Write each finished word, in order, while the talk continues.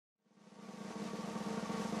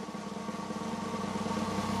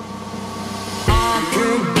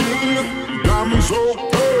me so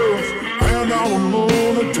fast. And I don't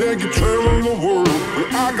wanna take you traveling the world, but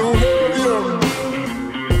I can love you.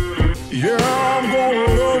 Yeah, I'm gonna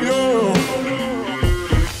love you.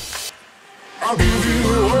 I'll give you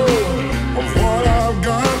all of what I've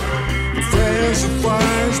got. The fancy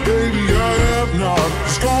things, baby, I have not.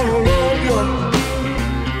 Just gonna love you.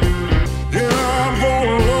 Yeah, I'm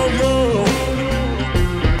gonna love you.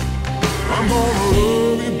 I'm gonna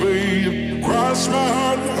love you, babe. Cross my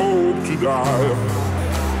heart and hope to die.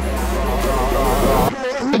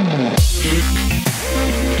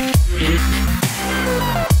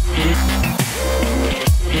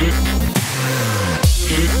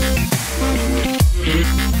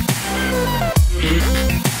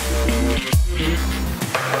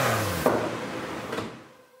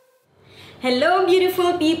 Hello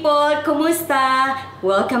beautiful people! Kumusta?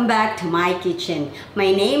 Welcome back to my kitchen.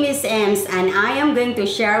 My name is Ems and I am going to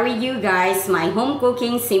share with you guys my home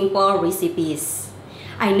cooking simple recipes.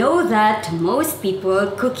 I know that most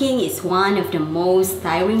people, cooking is one of the most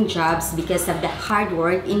tiring jobs because of the hard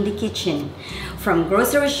work in the kitchen. From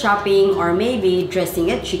grocery shopping or maybe dressing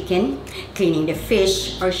a chicken, cleaning the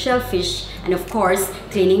fish or shellfish, and of course,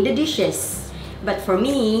 cleaning the dishes. But for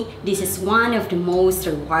me, this is one of the most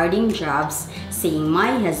rewarding jobs, seeing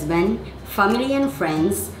my husband, family and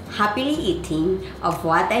friends happily eating of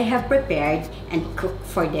what I have prepared and cooked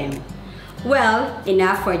for them. Well,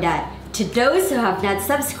 enough for that. To those who have not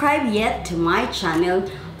subscribed yet to my channel,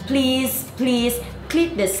 please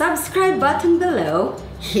click the subscribe button below,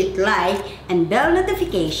 hit like and bell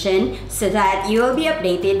notification so that you will be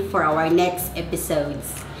updated for our next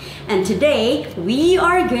episodes. And today, we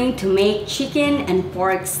are going to make chicken and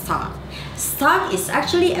pork stock. Stock is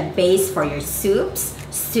actually a base for your soups,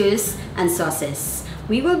 stews, and sauces.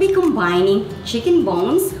 We will be combining chicken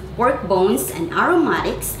bones, pork bones, and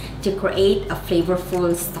aromatics to create a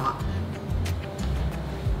flavorful stock.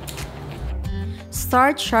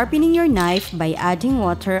 Start sharpening your knife by adding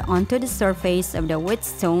water onto the surface of the wet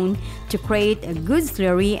stone to create a good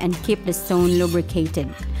slurry and keep the stone lubricated.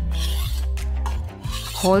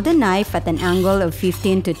 Hold the knife at an angle of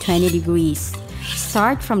 15 to 20 degrees.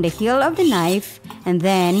 Start from the heel of the knife and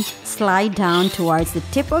then slide down towards the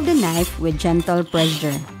tip of the knife with gentle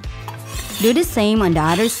pressure. Do the same on the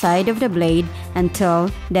other side of the blade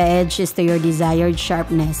until the edge is to your desired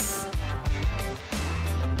sharpness.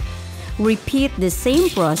 Repeat the same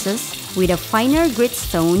process with a finer grit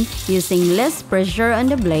stone using less pressure on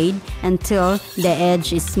the blade until the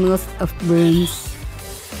edge is smooth of burns.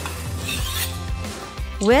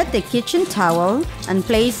 Wet the kitchen towel and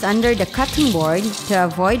place under the cutting board to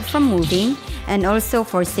avoid from moving and also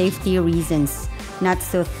for safety reasons. Not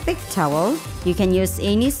so thick towel, you can use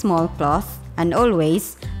any small cloth and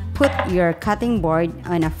always put your cutting board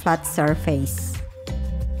on a flat surface.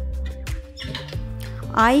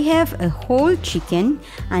 I have a whole chicken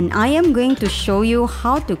and I am going to show you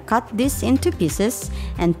how to cut this into pieces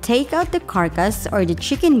and take out the carcass or the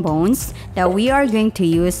chicken bones that we are going to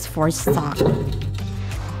use for stock.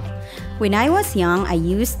 When I was young, I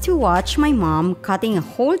used to watch my mom cutting a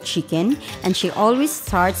whole chicken and she always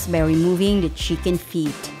starts by removing the chicken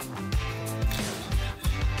feet.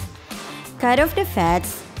 Cut off the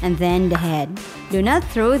fats and then the head. Do not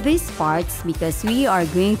throw these parts because we are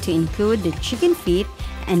going to include the chicken feet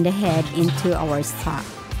and the head into our stock.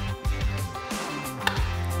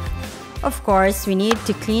 Of course, we need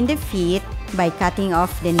to clean the feet by cutting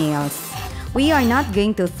off the nails. We are not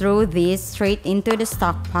going to throw this straight into the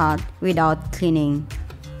stock pot without cleaning.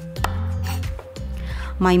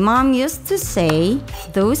 My mom used to say,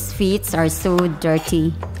 those feet are so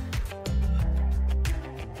dirty.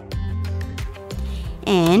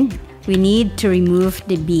 And we need to remove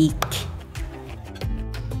the beak.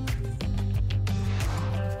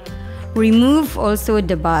 Remove also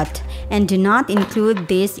the butt and do not include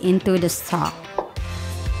this into the stock.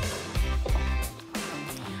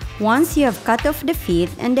 Once you have cut off the feet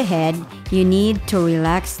and the head, you need to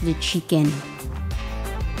relax the chicken.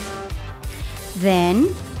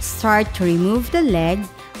 Then, start to remove the leg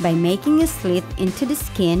by making a slit into the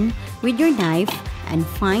skin with your knife and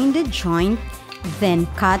find the joint, then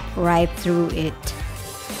cut right through it.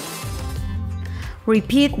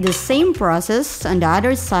 Repeat the same process on the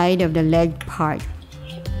other side of the leg part.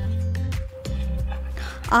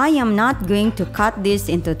 I am not going to cut this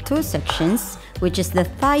into two sections, which is the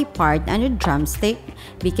thigh part and the drumstick,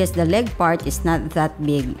 because the leg part is not that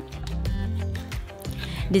big.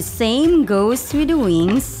 The same goes with the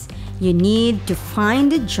wings. You need to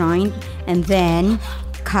find the joint and then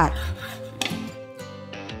cut.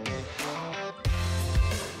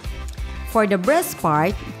 For the breast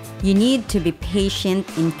part, you need to be patient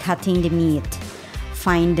in cutting the meat.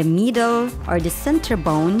 Find the middle or the center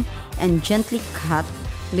bone and gently cut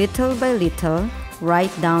little by little right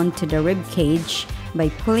down to the rib cage by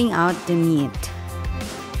pulling out the meat.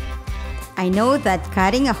 I know that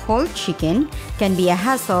cutting a whole chicken can be a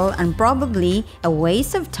hassle and probably a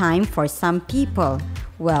waste of time for some people.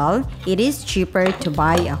 Well, it is cheaper to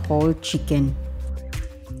buy a whole chicken.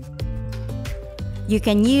 You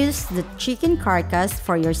can use the chicken carcass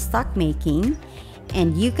for your stock making,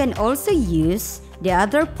 and you can also use the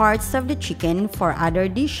other parts of the chicken for other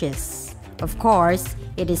dishes. Of course,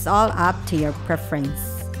 it is all up to your preference.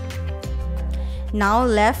 Now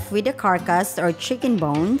left with the carcass or chicken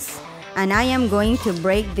bones, and I am going to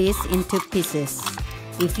break this into pieces.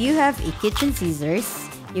 If you have a kitchen scissors,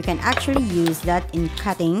 you can actually use that in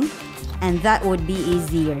cutting, and that would be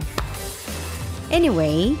easier.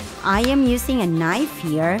 Anyway, I am using a knife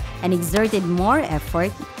here and exerted more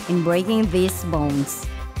effort in breaking these bones.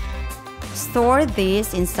 Store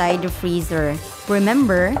this inside the freezer.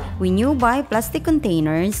 Remember, when you buy plastic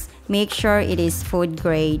containers, make sure it is food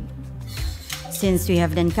grade. Since we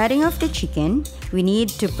have done cutting off the chicken, we need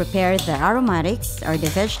to prepare the aromatics or the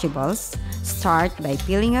vegetables. Start by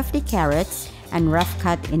peeling off the carrots and rough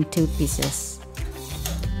cut into pieces.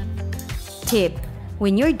 Tip: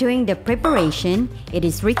 when you're doing the preparation, it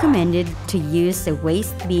is recommended to use a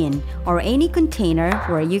waste bin or any container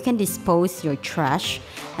where you can dispose your trash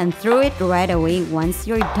and throw it right away once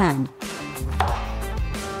you're done.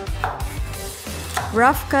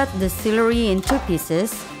 Rough cut the celery into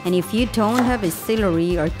pieces, and if you don't have a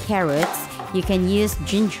celery or carrots, you can use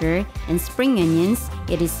ginger and spring onions.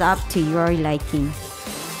 It is up to your liking.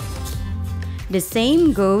 The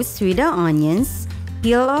same goes with the onions.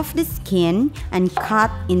 Peel off the skin and cut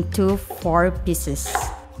into 4 pieces.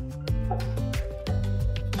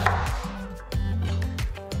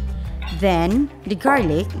 Then, the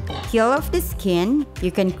garlic, peel off the skin. You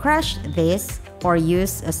can crush this or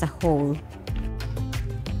use as a whole.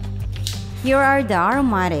 Here are the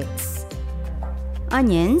aromatics: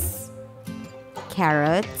 onions,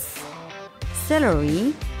 carrots,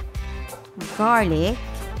 celery, garlic,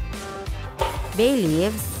 bay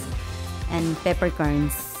leaves, and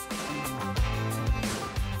peppercorns.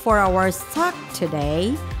 For our stock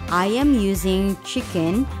today, I am using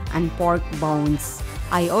chicken and pork bones.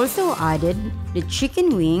 I also added the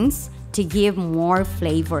chicken wings to give more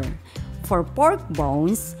flavor. For pork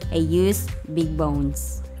bones, I use big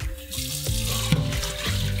bones.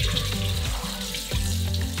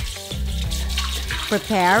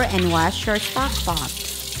 Prepare and wash your stock pot.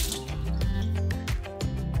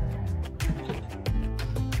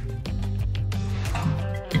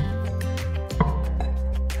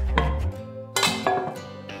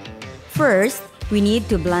 First, we need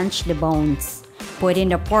to blanch the bones. Put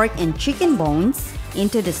in the pork and chicken bones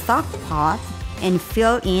into the stock pot and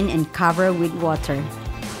fill in and cover with water.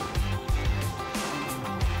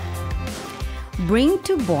 Bring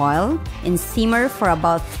to boil and simmer for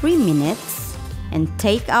about 3 minutes and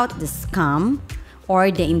take out the scum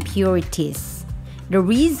or the impurities. The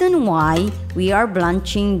reason why we are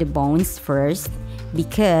blanching the bones first,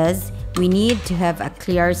 because we need to have a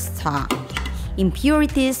clear stock.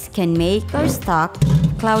 Impurities can make our stock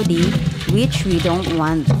cloudy, which we don't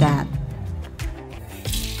want that.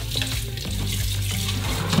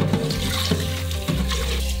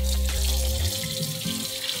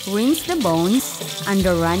 Rinse the bones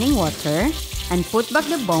under running water and put back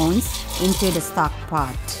the bones into the stock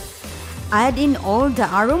pot. Add in all the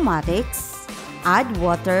aromatics, add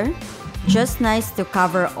water, just nice to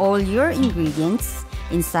cover all your ingredients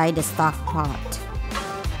inside the stock pot.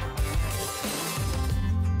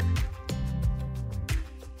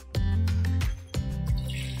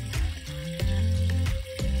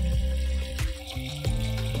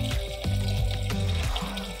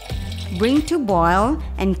 Bring to boil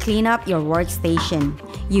and clean up your workstation.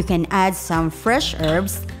 You can add some fresh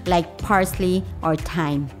herbs like parsley or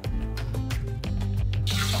thyme.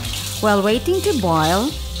 While waiting to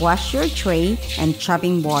boil, wash your tray and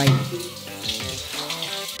chopping board.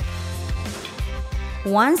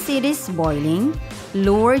 Once it is boiling,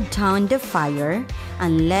 lower down the fire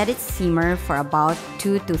and let it simmer for about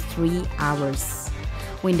 2 to 3 hours.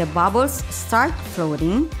 When the bubbles start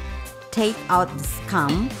floating, take out the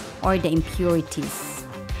scum or the impurities.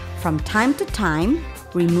 From time to time,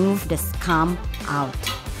 remove the scum out.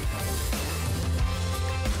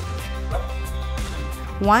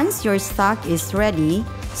 Once your stock is ready,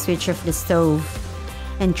 switch off the stove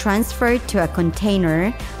and transfer it to a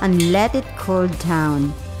container and let it cool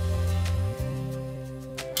down.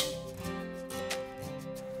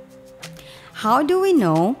 How do we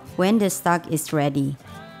know when the stock is ready?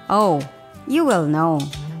 Oh, you will know.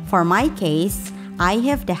 For my case, I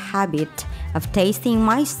have the habit of tasting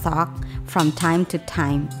my stock from time to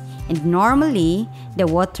time, and normally the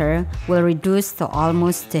water will reduce to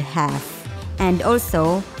almost to half, and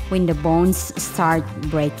also when the bones start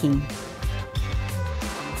breaking.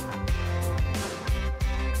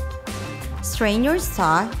 Strain your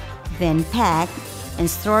stock, then pack and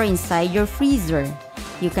store inside your freezer.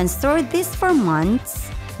 You can store this for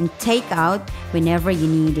months and take out whenever you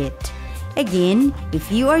need it. Again, if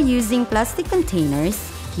you are using plastic containers,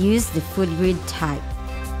 use the food grade type.